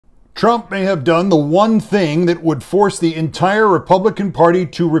Trump may have done the one thing that would force the entire Republican Party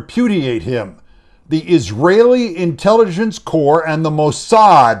to repudiate him. The Israeli Intelligence Corps and the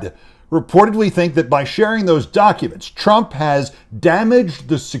Mossad reportedly think that by sharing those documents, Trump has damaged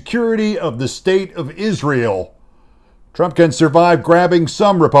the security of the state of Israel. Trump can survive grabbing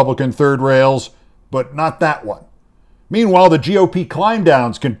some Republican third rails, but not that one. Meanwhile, the GOP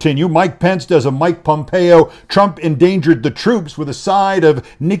climb-downs continue. Mike Pence does a Mike Pompeo, Trump endangered the troops with a side of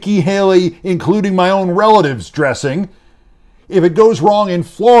Nikki Haley, including my own relatives, dressing. If it goes wrong in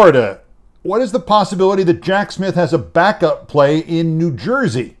Florida, what is the possibility that Jack Smith has a backup play in New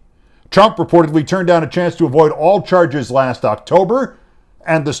Jersey? Trump reportedly turned down a chance to avoid all charges last October.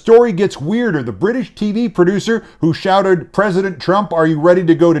 And the story gets weirder. The British TV producer who shouted, "President Trump, are you ready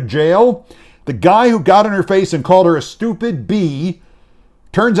to go to jail?" The guy who got in her face and called her a stupid bee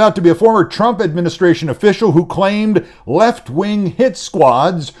turns out to be a former Trump administration official who claimed left-wing hit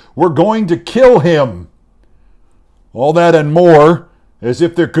squads were going to kill him. All that and more, as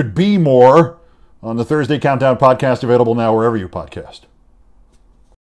if there could be more, on the Thursday Countdown podcast, available now wherever you podcast.